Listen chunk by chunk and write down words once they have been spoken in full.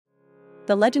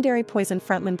The legendary Poison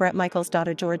frontman Bret Michaels'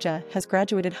 daughter Jorja has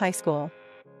graduated high school.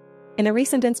 In a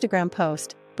recent Instagram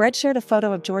post, Bret shared a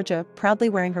photo of Jorja proudly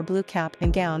wearing her blue cap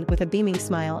and gown with a beaming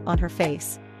smile on her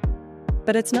face.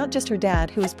 But it's not just her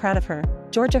dad who is proud of her.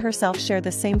 Jorja herself shared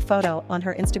the same photo on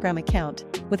her Instagram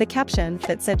account, with a caption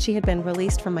that said she had been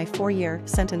released from my 4-year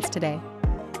sentence today.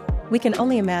 We can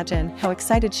only imagine how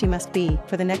excited she must be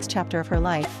for the next chapter of her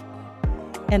life.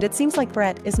 And it seems like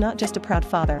Bret is not just a proud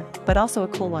father, but also a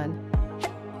cool one.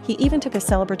 He even took a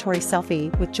celebratory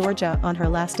selfie with Jorja on her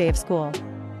last day of school.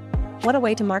 What a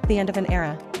way to mark the end of an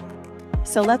era.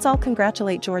 So let's all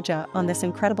congratulate Jorja on this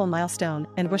incredible milestone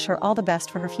and wish her all the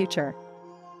best for her future.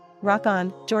 Rock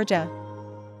on, Jorja.